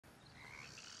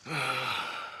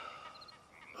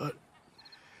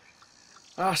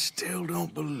I still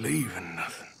don't believe in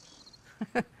nothing.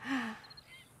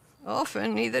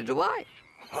 Often, neither do I.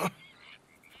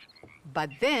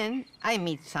 But then I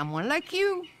meet someone like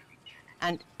you,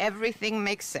 and everything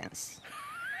makes sense.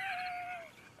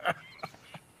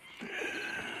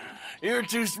 You're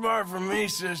too smart for me,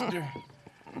 sister.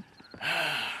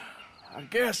 I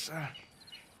guess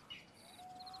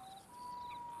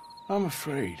I'm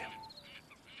afraid.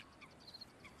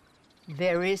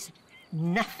 There is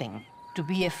nothing to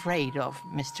be afraid of,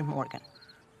 Mr. Morgan.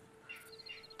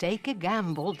 Take a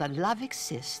gamble that love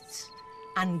exists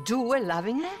and do a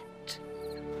loving act.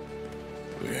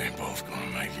 We ain't both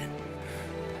gonna make it.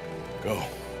 Go.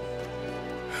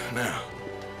 Now.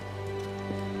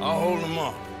 I'll hold him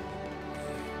up.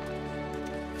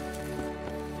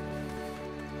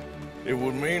 It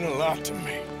would mean a lot to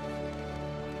me.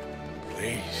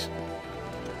 Please.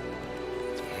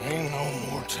 There ain't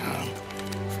no more time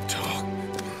for talk.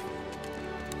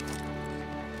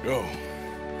 Go.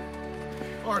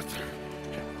 Arthur,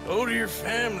 go to your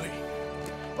family.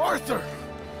 Arthur,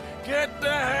 get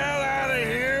the hell out of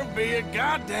here and be a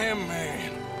goddamn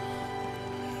man.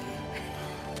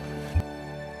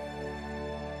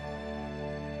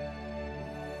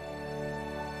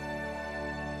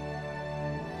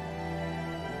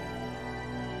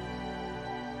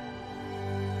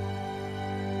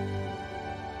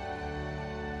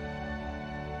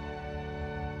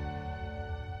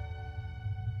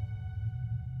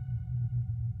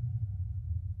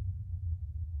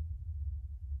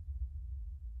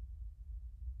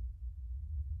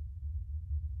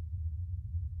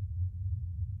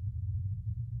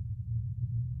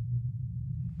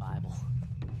 Bible.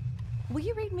 Will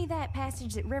you read me that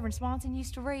passage that Reverend Swanson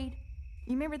used to read?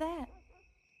 You remember that?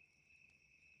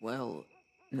 Well,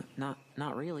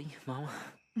 not really, Mama.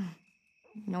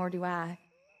 Nor do I.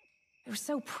 It was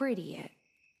so pretty.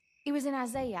 It was in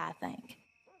Isaiah, I think.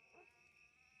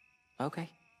 Okay.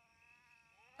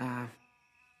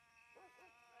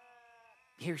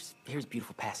 Here's a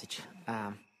beautiful passage.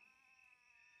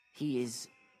 He is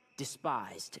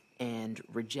despised and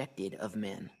rejected of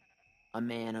men, a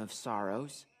man of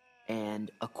sorrows and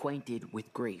acquainted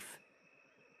with grief.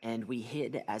 And we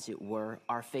hid, as it were,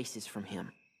 our faces from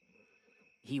him.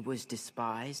 He was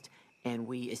despised, and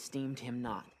we esteemed him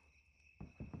not.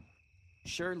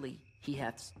 Surely he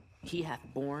hath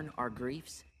borne our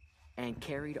griefs and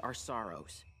carried our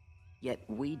sorrows. Yet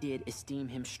we did esteem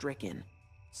him stricken,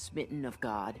 smitten of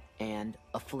God, and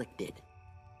afflicted.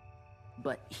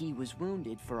 But he was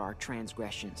wounded for our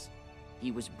transgressions.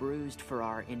 He was bruised for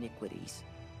our iniquities.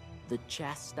 The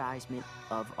chastisement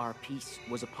of our peace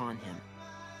was upon him,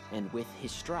 and with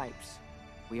his stripes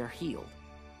we are healed.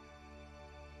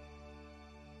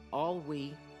 All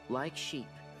we, like sheep,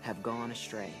 have gone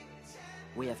astray.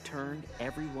 We have turned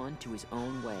every one to his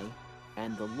own way,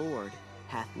 and the Lord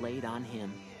hath laid on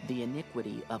him the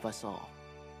iniquity of us all.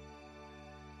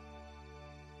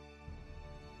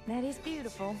 That is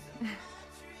beautiful.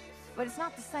 But it's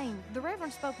not the same. The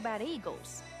Reverend spoke about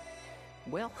eagles.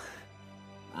 Well,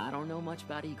 I don't know much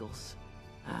about eagles.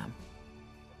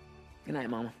 Good night,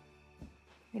 Mama.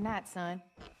 Good night, son.